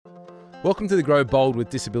Welcome to the Grow Bold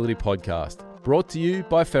with Disability podcast, brought to you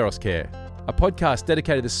by Feros Care, a podcast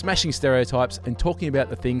dedicated to smashing stereotypes and talking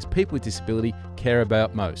about the things people with disability care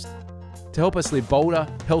about most, to help us live bolder,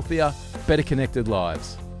 healthier, better connected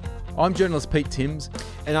lives. I'm journalist Pete Timms.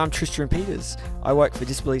 And I'm Tristan Peters. I work for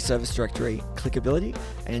Disability Service Directory Clickability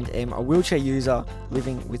and am a wheelchair user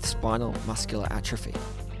living with spinal muscular atrophy.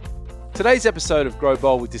 Today's episode of Grow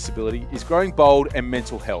Bold with Disability is Growing Bold and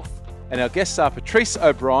Mental Health. And our guests are Patrice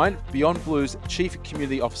O'Brien, Beyond Blue's Chief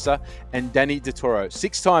Community Officer, and Danny DeToro,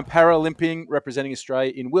 six-time Paralympian representing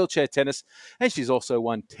Australia in wheelchair tennis, and she's also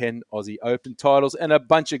won 10 Aussie Open titles and a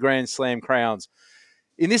bunch of Grand Slam crowns.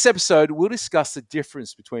 In this episode, we'll discuss the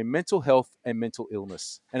difference between mental health and mental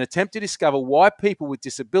illness and attempt to discover why people with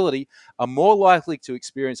disability are more likely to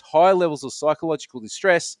experience higher levels of psychological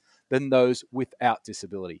distress than those without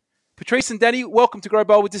disability. Patrice and Danny, welcome to Grow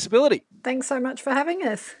Bold with Disability. Thanks so much for having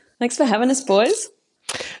us. Thanks for having us, boys.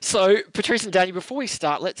 So, Patrice and Danny, before we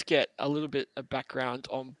start, let's get a little bit of background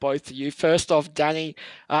on both of you. First off, Danny,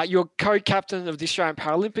 you're co-captain of the Australian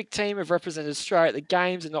Paralympic team, have represented Australia at the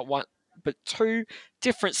Games in not one but two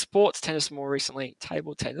different sports, tennis more recently,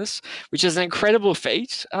 table tennis, which is an incredible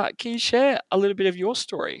feat. Can you share a little bit of your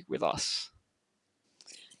story with us?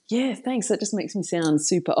 Yeah, thanks. That just makes me sound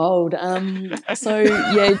super old. I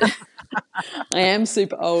am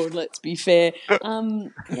super old, let's be fair.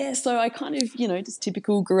 So I kind of, just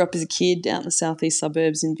typical, grew up as a kid out in the southeast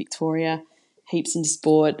suburbs in Victoria, heaps into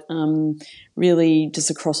sport, really just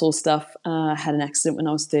across all stuff. Had an accident when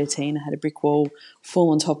I was 13. I had a brick wall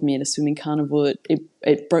fall on top of me at a swimming carnival.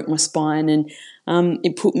 It broke my spine and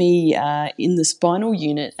it put me in the spinal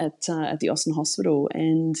unit at the Austin Hospital.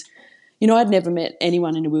 And I'd never met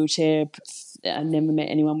anyone in a wheelchair. I'd never met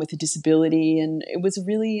anyone with a disability, and it was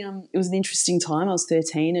really it was an interesting time. I was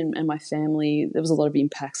 13, and my family, there was a lot of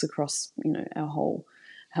impacts across our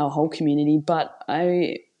whole community. But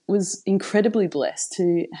I was incredibly blessed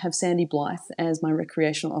to have Sandy Blythe as my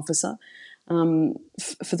recreational officer.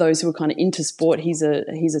 For those who are kind of into sport, he's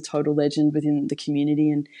a total legend within the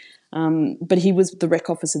community, and but he was the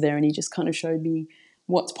rec officer there, and he just kind of showed me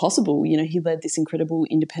what's possible. He led this incredible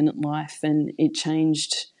independent life, and it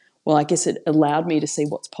changed. Well, I guess it allowed me to see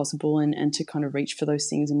what's possible and to kind of reach for those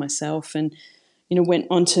things in myself, and went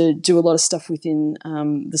on to do a lot of stuff within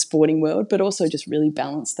the sporting world, but also just really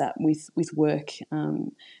balance that with work,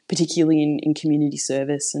 particularly in community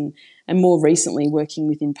service, and more recently working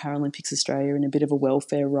within Paralympics Australia in a bit of a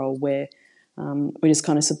welfare role where we're just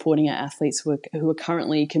kind of supporting our athletes who are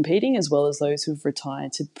currently competing, as well as those who've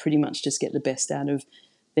retired, to pretty much just get the best out of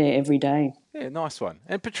their every day. Yeah, nice one.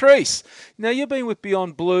 And Patrice, now you've been with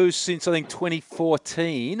Beyond Blue since I think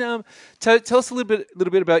 2014. Tell us a little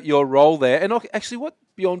bit about your role there, and actually what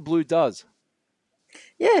Beyond Blue does.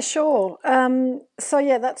 Yeah, sure.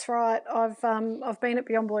 That's right. I've been at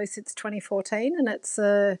Beyond Blue since 2014, and it's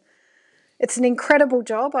an incredible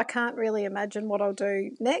job. I can't really imagine what I'll do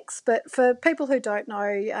next. But for people who don't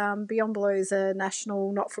know, Beyond Blue is a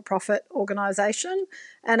national not-for-profit organisation,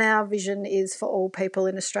 and our vision is for all people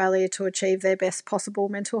in Australia to achieve their best possible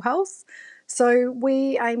mental health. So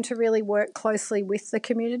we aim to really work closely with the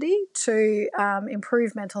community to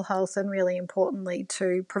improve mental health and, really importantly,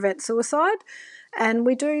 to prevent suicide. And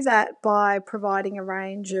we do that by providing a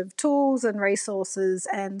range of tools and resources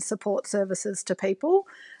and support services to people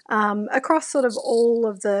across sort of all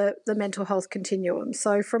of the mental health continuum.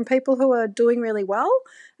 So from people who are doing really well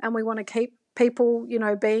and we want to keep people,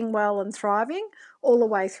 being well and thriving, all the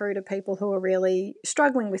way through to people who are really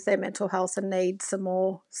struggling with their mental health and need some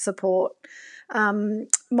more support.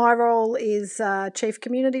 My role is Chief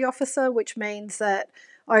Community Officer, which means that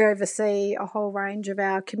I oversee a whole range of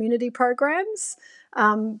our community programs,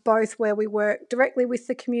 both where we work directly with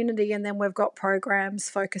the community, and then we've got programs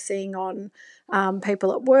focusing on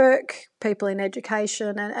people at work, people in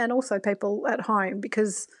education, and also people at home,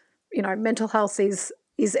 because mental health is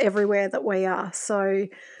everywhere that we are. So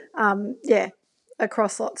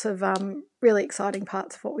across lots of really exciting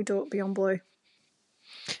parts of what we do at Beyond Blue.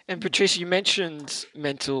 And Patricia, you mentioned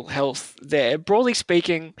mental health there. Broadly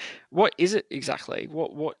speaking, what is it exactly?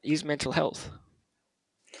 What is mental health?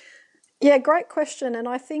 Yeah, great question. And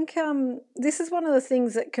I think this is one of the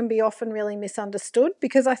things that can be often really misunderstood,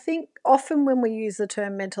 because I think often when we use the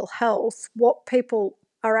term mental health, what people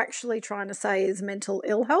are actually trying to say is mental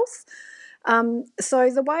ill health. So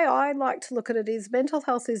the way I like to look at it is mental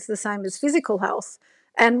health is the same as physical health,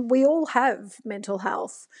 and we all have mental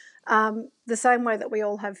health. The same way that we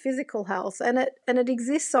all have physical health, and it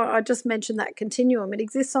exists on. I just mentioned that continuum. It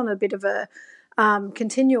exists on a bit of a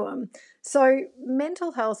continuum. So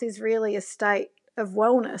mental health is really a state of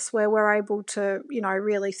wellness where we're able to,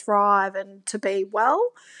 really thrive and to be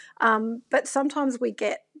well. But sometimes we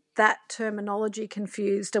get that terminology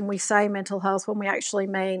confused and we say mental health when we actually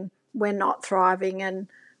mean we're not thriving and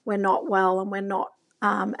we're not well and we're not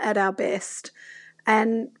at our best.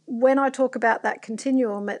 And when I talk about that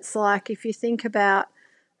continuum, it's like if you think about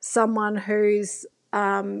someone who's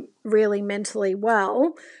really mentally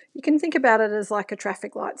well, you can think about it as like a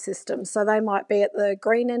traffic light system. So they might be at the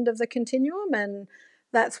green end of the continuum, and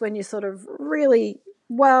that's when you're sort of really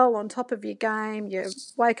well on top of your game. You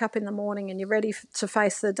wake up in the morning and you're ready to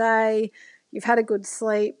face the day. You've had a good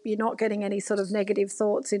sleep. You're not getting any sort of negative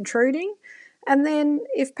thoughts intruding. And then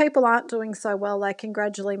if people aren't doing so well, they can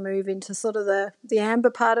gradually move into sort of the amber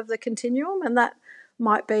part of the continuum, and that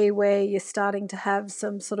might be where you're starting to have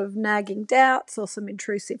some sort of nagging doubts or some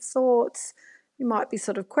intrusive thoughts. You might be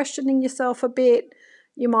sort of questioning yourself a bit.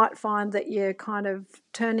 You might find that you're kind of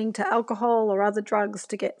turning to alcohol or other drugs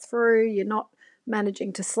to get through. You're not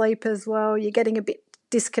managing to sleep as well. You're getting a bit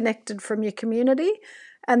disconnected from your community,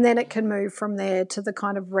 and then it can move from there to the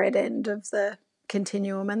kind of red end of the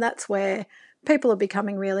continuum, and that's where people are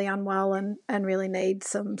becoming really unwell and really need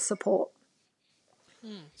some support.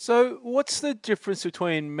 So what's the difference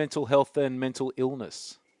between mental health and mental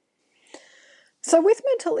illness? So with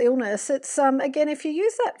mental illness, it's again, if you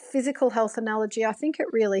use that physical health analogy, I think it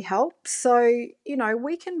really helps. So,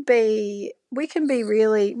 we can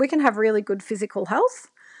have really good physical health.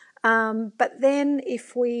 But then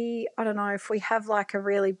if we have like a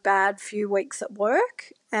really bad few weeks at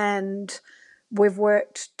work and we've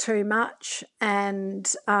worked too much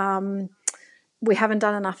and we haven't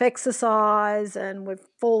done enough exercise and we've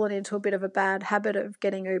fallen into a bit of a bad habit of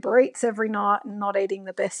getting Uber Eats every night and not eating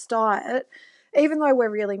the best diet, even though we're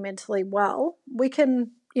really mentally well, we're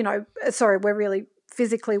really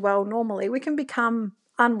physically well normally, we can become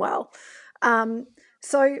unwell.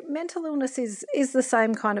 So mental illness is the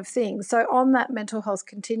same kind of thing. So on that mental health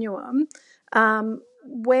continuum,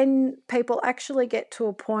 when people actually get to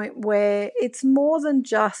a point where it's more than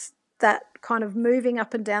just that kind of moving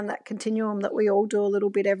up and down that continuum that we all do a little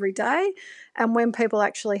bit every day, and when people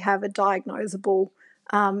actually have a diagnosable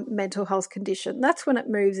mental health condition, that's when it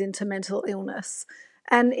moves into mental illness.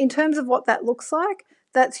 And in terms of what that looks like,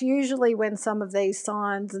 that's usually when some of these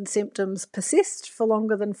signs and symptoms persist for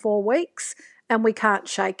longer than 4 weeks and we can't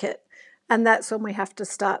shake it. And that's when we have to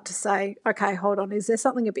start to say, okay, hold on, is there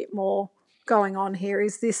something a bit more going on here?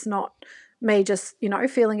 Is this not me just,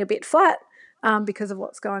 feeling a bit flat because of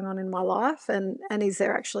what's going on in my life? And is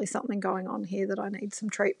there actually something going on here that I need some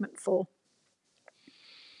treatment for?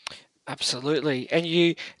 Absolutely. And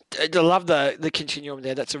I love the continuum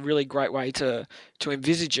there. That's a really great way to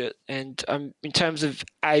envisage it. And in terms of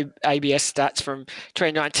ABS stats from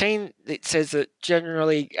 2019, it says that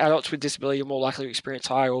generally adults with disability are more likely to experience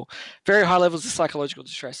high or very high levels of psychological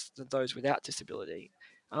distress than those without disability.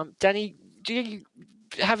 Danny, do you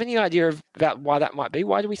have any idea about why that might be?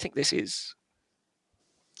 Why do we think this is?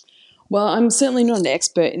 Well, I'm certainly not an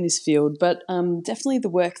expert in this field, but definitely the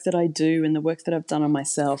work that I do and the work that I've done on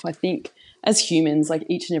myself, I think as humans, like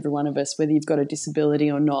each and every one of us, whether you've got a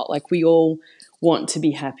disability or not, like we all want to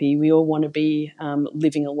be happy. We all want to be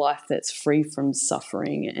living a life that's free from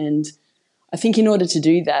suffering. And I think in order to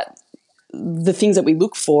do that, the things that we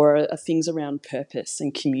look for are things around purpose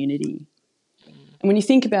and community. And when you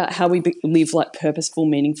think about how we live like purposeful,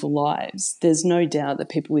 meaningful lives, there's no doubt that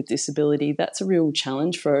people with disability, that's a real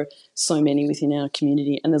challenge for so many within our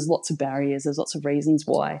community. And there's lots of barriers, there's lots of reasons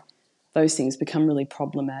why those things become really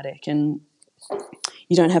problematic. And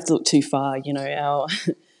you don't have to look too far. Our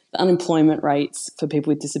the unemployment rates for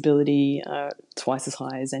people with disability are twice as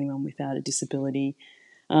high as anyone without a disability.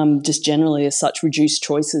 Just generally, there's such reduced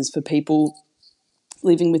choices for people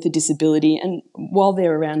living with a disability. And while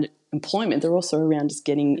they're around employment, they're also around just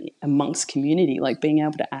getting amongst community, like being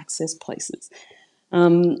able to access places.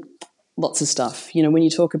 Lots of stuff. When you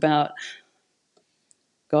talk about,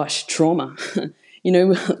 trauma,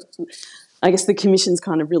 I guess the Commission's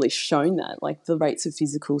kind of really shown that, like the rates of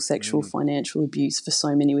physical, sexual, financial abuse for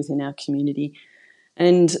so many within our community.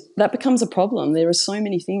 And that becomes a problem. There are so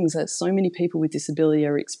many things that so many people with disability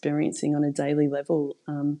are experiencing on a daily level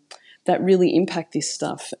that really impact this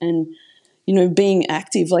stuff. And being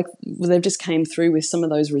active, like they've just came through with some of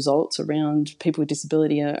those results around people with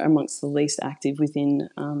disability are amongst the least active within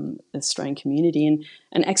the Australian community.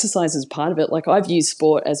 And exercise is part of it. Like I've used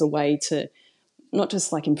sport as a way to not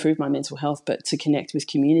just like improve my mental health, but to connect with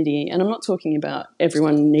community. And I'm not talking about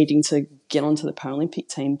everyone needing to get onto the Paralympic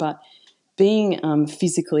team, but being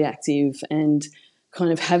physically active and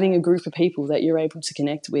kind of having a group of people that you're able to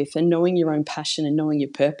connect with and knowing your own passion and knowing your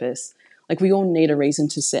purpose. Like, we all need a reason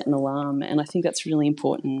to set an alarm, and I think that's really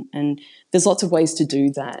important. And there's lots of ways to do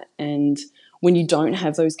that. And when you don't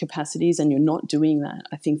have those capacities and you're not doing that,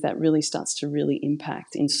 I think that really starts to really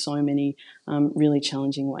impact in so many really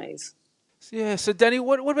challenging ways. Yeah. So, Danny,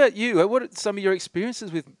 what about you? What are some of your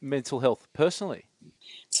experiences with mental health personally?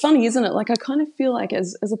 It's funny, isn't it? Like, I kind of feel like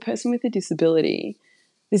as a person with a disability,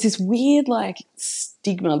 there's this weird like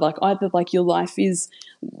stigma, like either like your life is,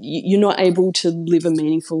 you're not able to live a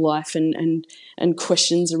meaningful life, and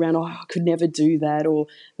questions around, oh, I could never do that, or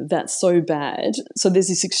that's so bad. So there's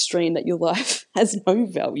this extreme that your life has no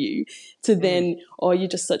value, to then, oh, you're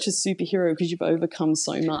just such a superhero because you've overcome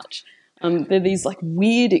so much. There are these like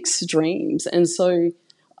weird extremes. And so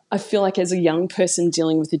I feel like as a young person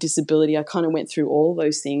dealing with a disability, I kind of went through all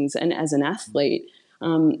those things. And as an athlete,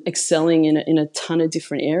 excelling in a ton of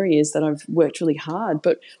different areas that I've worked really hard.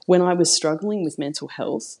 But when I was struggling with mental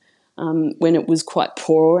health, when it was quite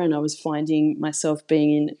poor and I was finding myself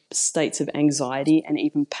being in states of anxiety and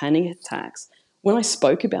even panic attacks, when I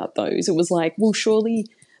spoke about those, it was like, well, surely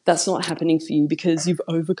that's not happening for you because you've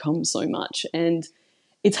overcome so much. And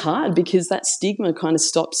it's hard because that stigma kind of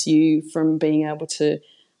stops you from being able to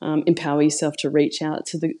empower yourself to reach out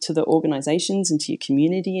to the organisations and to your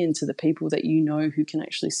community and to the people that you know who can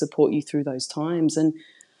actually support you through those times. And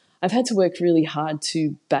I've had to work really hard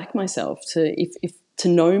to back myself, to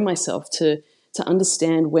know myself, to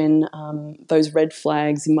understand when those red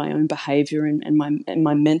flags in my own behaviour and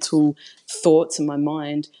my mental thoughts and my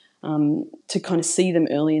mind, to kind of see them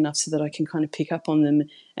early enough so that I can kind of pick up on them,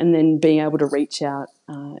 and then being able to reach out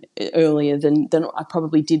earlier than I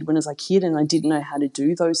probably did when I was a kid, and I didn't know how to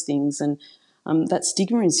do those things. And that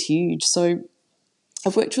stigma is huge. So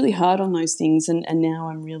I've worked really hard on those things, and now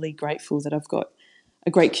I'm really grateful that I've got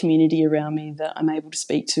a great community around me that I'm able to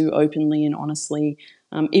speak to openly and honestly.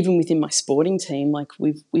 Even within my sporting team, like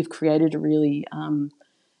we've created a really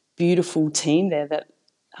beautiful team there that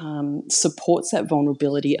supports that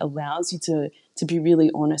vulnerability, allows you to be really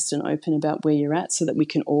honest and open about where you're at, so that we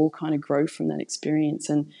can all kind of grow from that experience,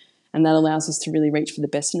 and that allows us to really reach for the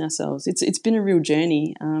best in ourselves. It's been a real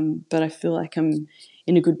journey, but I feel like I'm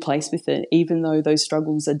in a good place with it, even though those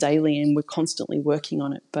struggles are daily and we're constantly working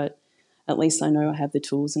on it. But at least I know I have the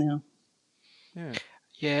tools now.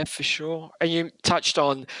 Yeah, for sure. And you touched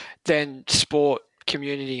on then sport,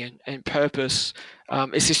 community and purpose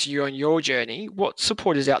assisting you on your journey. What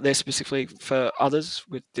support is out there specifically for others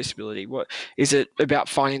with disability? What is it about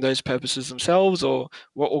finding those purposes themselves, or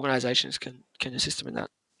what organisations can assist them in that?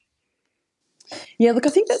 Yeah, look, I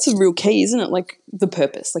think that's a real key, isn't it? Like the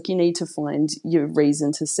purpose. Like, you need to find your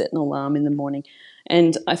reason to set an alarm in the morning,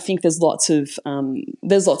 and I think there's lots of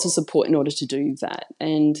support in order to do that.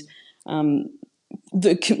 And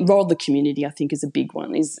the role of the community, I think, is a big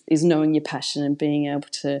one. Is knowing your passion and being able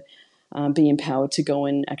to be empowered to go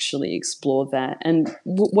and actually explore that, and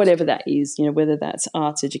whatever that is, whether that's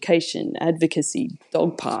arts, education, advocacy,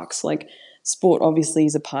 dog parks. Like, sport obviously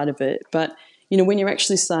is a part of it, but when you're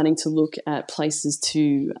actually starting to look at places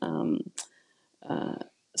to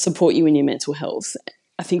support you in your mental health,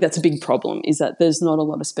 I think that's a big problem, is that there's not a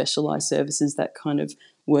lot of specialised services that kind of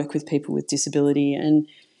work with people with disability. And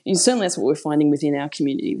certainly that's what we're finding within our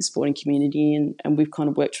community, the sporting community, and we've kind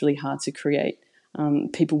of worked really hard to create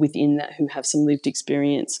people within that who have some lived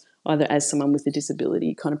experience, either as someone with a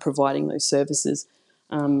disability, kind of providing those services,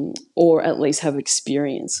 or at least have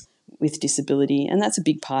experience with disability. And that's a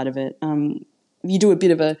big part of it. You do a bit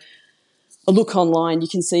of a look online, you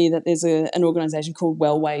can see that there's an organisation called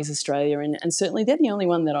Wellways Australia, and certainly they're the only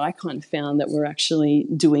one that I kind of found that were actually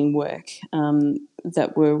doing work,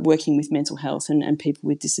 that were working with mental health and people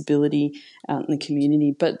with disability out in the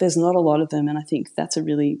community. But there's not a lot of them, and I think that's a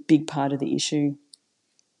really big part of the issue.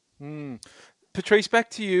 Patrice, back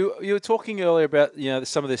to you. You were talking earlier about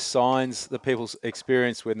some of the signs that people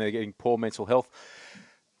experience when they're getting poor mental health.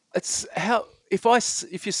 It's how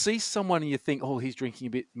if you see someone and you think, oh, he's drinking a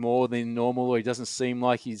bit more than normal, or he doesn't seem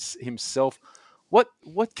like he's himself, what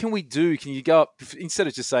can we do? Can you go up, instead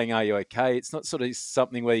of just saying, are you okay? It's not sort of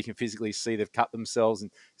something where you can physically see they've cut themselves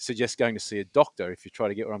and suggest going to see a doctor, if you try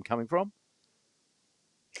to get where I'm coming from.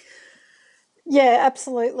 Yeah,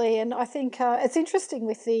 absolutely. And I think it's interesting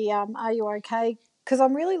with the Are You Okay? Because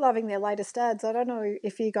I'm really loving their latest ads. I don't know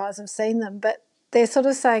if you guys have seen them, but they're sort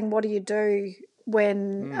of saying, what do you do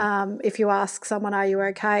when if you ask someone, are you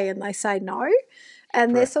okay? And they say no.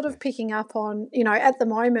 And they're sort of picking up on, at the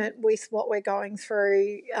moment with what we're going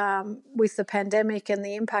through with the pandemic and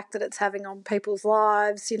the impact that it's having on people's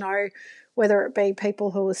lives, whether it be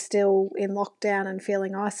people who are still in lockdown and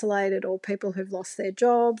feeling isolated, or people who've lost their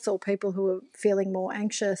jobs, or people who are feeling more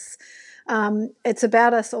anxious. It's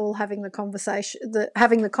about us all having the conversation,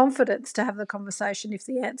 having the confidence to have the conversation if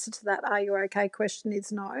the answer to that "are you okay" question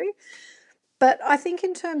is no. But I think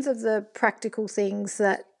in terms of the practical things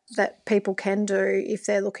that people can do if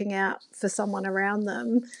they're looking out for someone around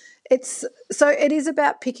them, it is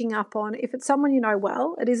about picking up on, if it's someone you know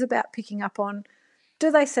well, it is about picking up on,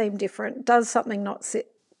 do they seem different? Does something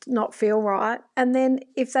not feel right? And then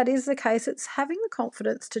if that is the case, it's having the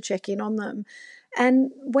confidence to check in on them.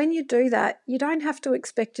 And when you do that, you don't have to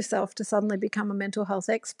expect yourself to suddenly become a mental health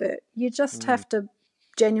expert. You just have to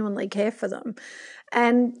genuinely care for them.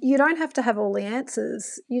 And you don't have to have all the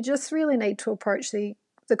answers. You just really need to approach the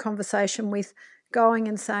conversation with going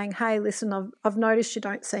and saying, hey, listen, I've noticed you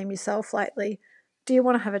don't seem yourself lately. Do you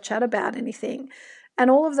want to have a chat about anything? And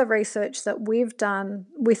all of the research that we've done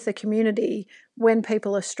with the community, when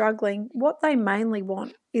people are struggling, what they mainly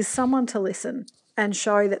want is someone to listen and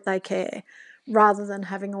show that they care, rather than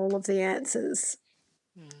having all of the answers.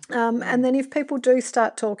 And then if people do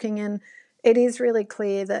start talking and it is really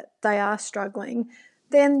clear that they are struggling,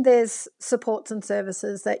 then there's supports and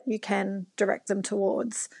services that you can direct them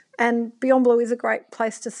towards. And Beyond Blue is a great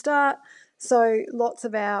place to start. So lots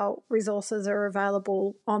of our resources are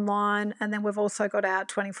available online, and then we've also got our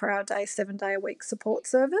 24-hour-a-day, 7-day-a-week support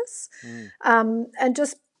service. And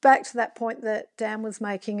just back to that point that Dan was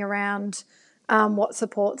making around what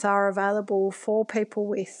supports are available for people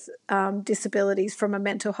with disabilities from a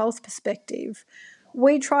mental health perspective,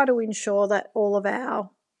 we try to ensure that all of our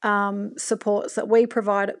supports that we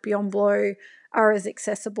provide at Beyond Blue are as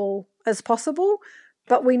accessible as possible,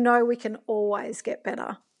 but we know we can always get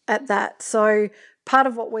better at that. So part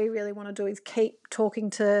of what we really want to do is keep talking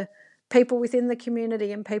to people within the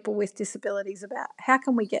community and people with disabilities about how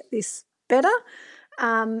can we get this better.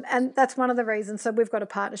 And that's one of the reasons. So we've got a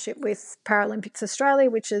partnership with Paralympics Australia,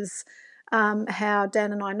 which is how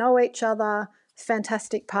Dan and I know each other.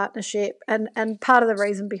 Fantastic partnership. And part of the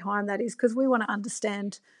reason behind that is because we want to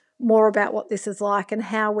understand more about what this is like and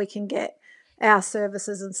how we can get our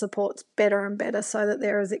services and supports better and better so that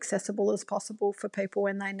they're as accessible as possible for people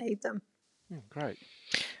when they need them. Great.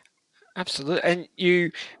 Absolutely. And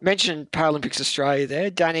you mentioned Paralympics Australia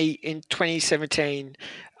there. Danny, in 2017,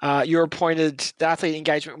 you were appointed the Athlete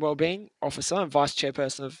Engagement and Wellbeing Officer and Vice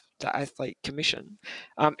Chairperson of the Athlete Commission.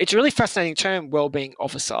 It's a really fascinating term, Wellbeing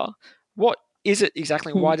Officer. What is it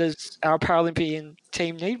exactly? Why does our Paralympian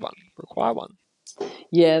team require one?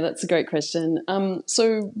 Yeah, that's a great question.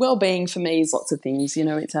 So well-being for me is lots of things.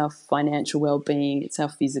 It's our financial well-being, it's our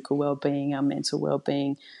physical well-being, our mental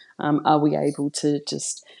well-being. Are we able to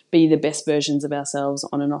just be the best versions of ourselves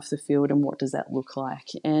on and off the field, and what does that look like?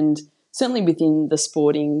 And certainly within the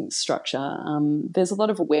sporting structure, there's a lot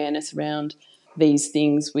of awareness around these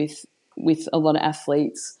things with a lot of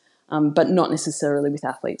athletes, but not necessarily with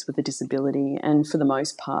athletes with a disability. And for the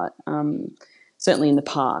most part, certainly in the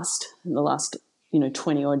past, in the last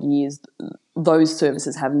 20 odd years, those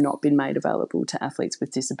services have not been made available to athletes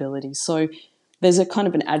with disabilities. So there's a kind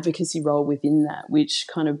of an advocacy role within that, which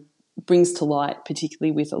kind of brings to light,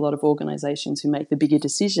 particularly with a lot of organisations who make the bigger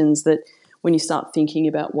decisions, that when you start thinking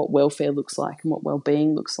about what welfare looks like and what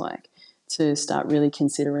well-being looks like, to start really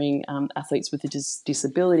considering athletes with a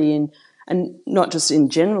disability and not just in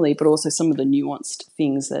generally, but also some of the nuanced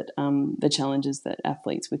things that the challenges that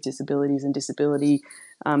athletes with disabilities and disability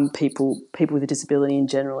people with a disability in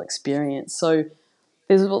general experience. So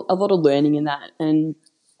there's a lot of learning in that, and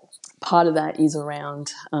part of that is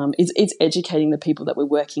around it's educating the people that we're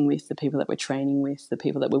working with, the people that we're training with, the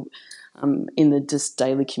people that we're in the just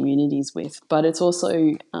daily communities with. But it's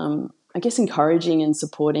also, I guess, encouraging and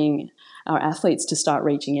supporting our athletes to start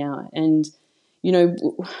reaching out. And,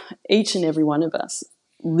 each and every one of us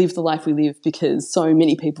live the life we live because so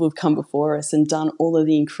many people have come before us and done all of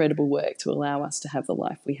the incredible work to allow us to have the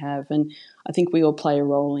life we have. And I think we all play a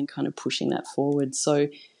role in kind of pushing that forward. So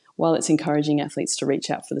while it's encouraging athletes to reach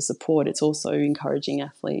out for the support, it's also encouraging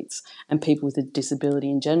athletes and people with a disability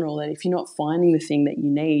in general that if you're not finding the thing that you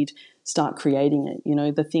need, start creating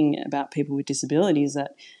it. The thing about people with disabilities is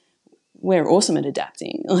that we're awesome at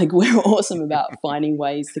adapting. Like, we're awesome about finding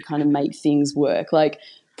ways to kind of make things work. Like,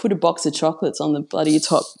 put a box of chocolates on the bloody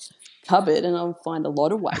top cupboard and I'll find a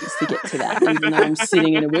lot of ways to get to that, even though I'm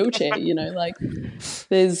sitting in a wheelchair, like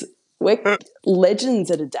there's we're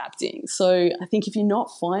legends at adapting. So I think if you're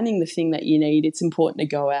not finding the thing that you need, it's important to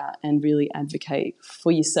go out and really advocate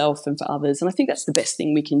for yourself and for others. And I think that's the best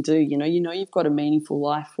thing we can do. You know, you've got a meaningful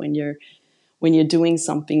life when you're doing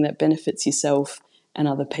something that benefits yourself and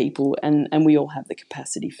other people, and we all have the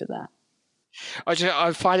capacity for that.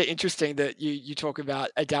 I find it interesting that you talk about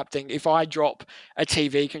adapting. If I drop a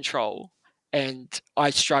TV control and I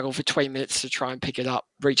struggle for 20 minutes to try and pick it up,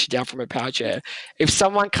 reach it down from a power chair, if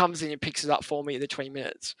someone comes in and picks it up for me in the 20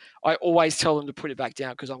 minutes, I always tell them to put it back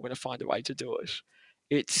down because I'm going to find a way to do it.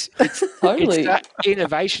 It's Totally. It's that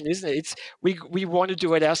innovation, isn't it? It's we want to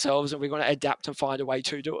do it ourselves and we're going to adapt and find a way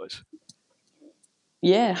to do it.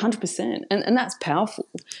 Yeah, 100%. And that's powerful.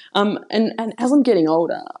 And as I'm getting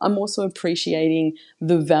older, I'm also appreciating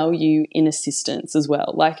the value in assistance as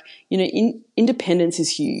well. Like, you know, independence is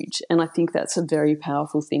huge. And I think that's a very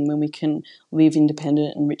powerful thing when we can live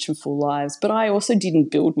independent and rich and full lives. But I also didn't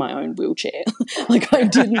build my own wheelchair. Like, I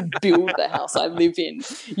didn't build the house I live in.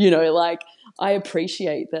 You know, like, I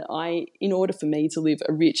appreciate that in order for me to live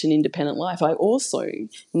a rich and independent life, I also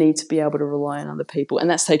need to be able to rely on other people. And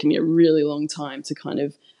that's taken me a really long time to kind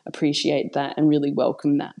of appreciate that and really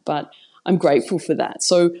welcome that. But I'm grateful for that.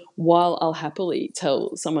 So while I'll happily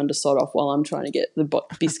tell someone to sod off while I'm trying to get the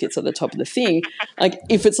biscuits at the top of the thing, like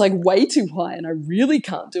if it's like way too high and I really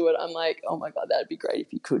can't do it, I'm like, oh my God, that'd be great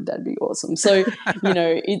if you could. That'd be awesome. So, you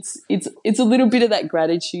know, it's a little bit of that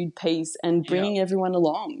gratitude piece and bringing everyone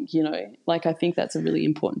along, you know, like I think that's a really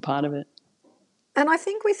important part of it. And I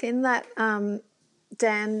think within that,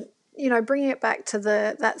 Dan, you know, bringing it back to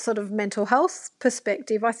that sort of mental health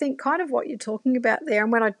perspective, I think kind of what you're talking about there,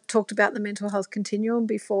 and when I talked about the mental health continuum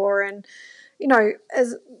before, and, you know,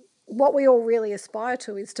 as what we all really aspire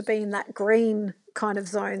to is to be in that green kind of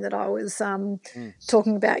zone that I was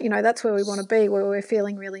talking about. You know, that's where we want to be, where we're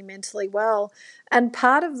feeling really mentally well. And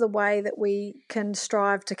part of the way that we can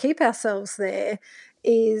strive to keep ourselves there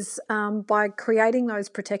is by creating those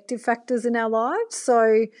protective factors in our lives.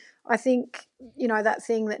 So I think, you know, that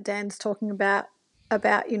thing that Dan's talking about,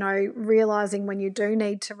 you know, realising when you do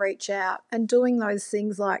need to reach out and doing those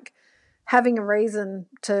things like having a reason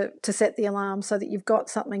to set the alarm so that you've got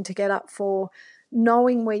something to get up for,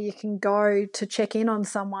 knowing where you can go to check in on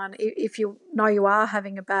someone if you know you are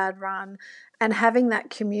having a bad run, and having that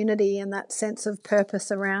community and that sense of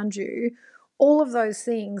purpose around you, all of those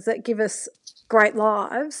things that give us great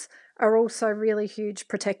lives are also really huge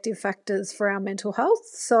protective factors for our mental health.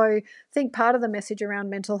 So I think part of the message around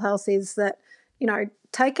mental health is that, you know,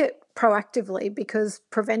 take it proactively because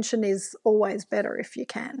prevention is always better if you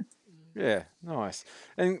can. Yeah, nice.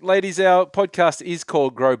 And ladies, our podcast is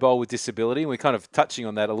called Grow Bold with Disability. We're kind of touching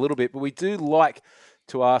on that a little bit, but we do like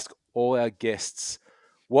to ask all our guests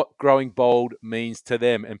what growing bold means to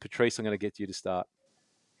them. And Patrice, I'm going to get you to start.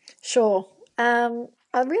 Sure.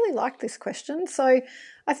 I really like this question. So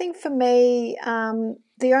I think for me,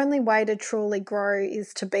 the only way to truly grow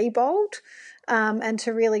is to be bold and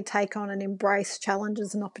to really take on and embrace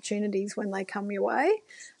challenges and opportunities when they come your way.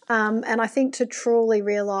 And I think to truly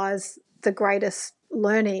realise the greatest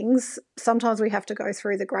learnings, sometimes we have to go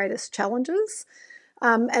through the greatest challenges.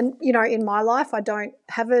 And, you know, in my life, I don't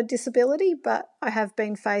have a disability, but I have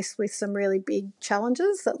been faced with some really big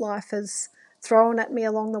challenges that life has thrown at me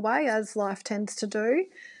along the way, as life tends to do.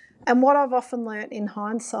 And what I've often learnt in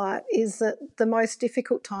hindsight is that the most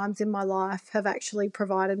difficult times in my life have actually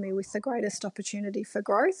provided me with the greatest opportunity for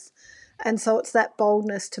growth. And so it's that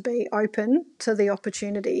boldness to be open to the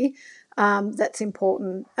opportunity that's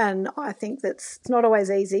important. And I think it's not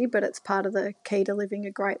always easy, but it's part of the key to living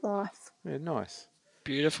a great life. Yeah, nice.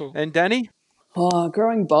 Beautiful. And Danny? Oh,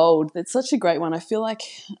 growing bold. That's such a great one. I feel like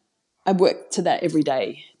I work to that every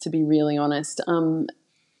day, to be really honest. And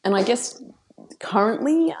I guess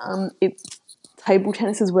currently table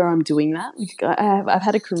tennis is where I'm doing that. Like I've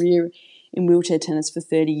had a career in wheelchair tennis for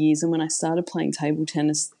 30 years, and when I started playing table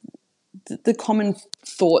tennis, the common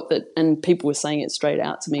thought that, and people were saying it straight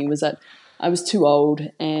out to me, was that I was too old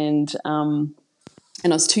and I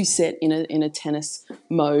was too set in a tennis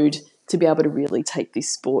mode to be able to really take this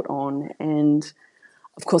sport on. And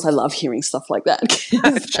of course, I love hearing stuff like that.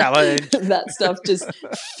 Challenge. That stuff just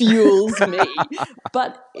fuels me.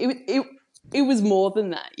 But it was more than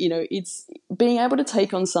that, you know. being able to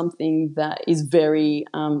take on something that is very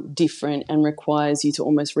different and requires you to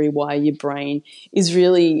almost rewire your brain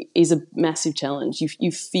is a massive challenge.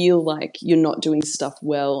 You feel like you're not doing stuff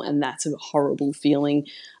well, and that's a horrible feeling.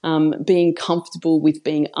 Being comfortable with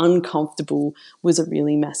being uncomfortable was a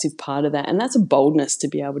really massive part of that, and that's a boldness to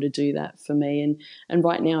be able to do that for me. And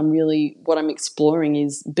right now, what I'm exploring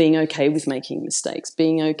is being okay with making mistakes,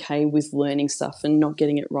 being okay with learning stuff and not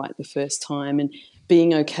getting it right the first time, and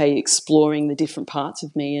being okay exploring the different parts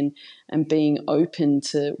of me and being open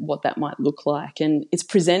to what that might look like. And it's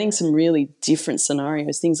presenting some really different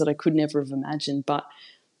scenarios, things that I could never have imagined. But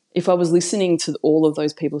if I was listening to all of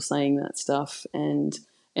those people saying that stuff and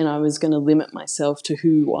I was going to limit myself to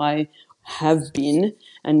who I have been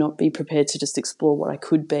and not be prepared to just explore what I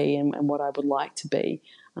could be and what I would like to be,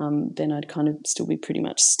 then I'd kind of still be pretty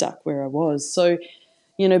much stuck where I was. So,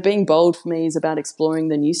 being bold for me is about exploring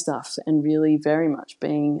the new stuff and really very much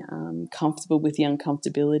being comfortable with the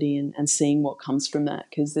uncomfortability and seeing what comes from that,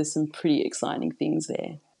 because there's some pretty exciting things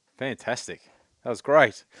there. Fantastic. That was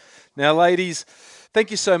great. Now, ladies,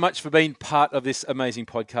 thank you so much for being part of this amazing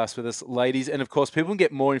podcast with us, ladies. And, of course, people can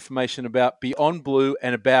get more information about Beyond Blue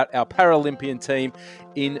and about our Paralympian team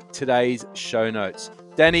in today's show notes.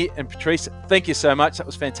 Danny and Patrice, thank you so much. That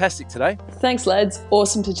was fantastic today. Thanks, lads.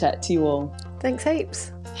 Awesome to chat to you all. Thanks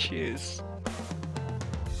heaps. Cheers.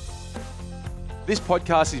 This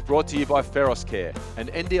podcast is brought to you by Feros Care, an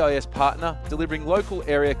NDIS partner delivering local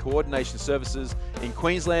area coordination services in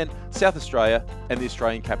Queensland, South Australia and the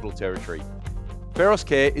Australian Capital Territory. Feros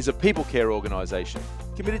Care is a people care organisation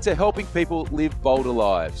committed to helping people live bolder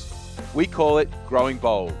lives. We call it Growing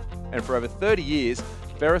Bold, and for over 30 years,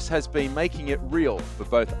 Feros has been making it real for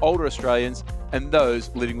both older Australians and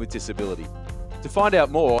those living with disability. To find out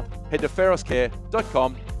more, head to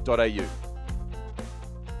feroscare.com.au.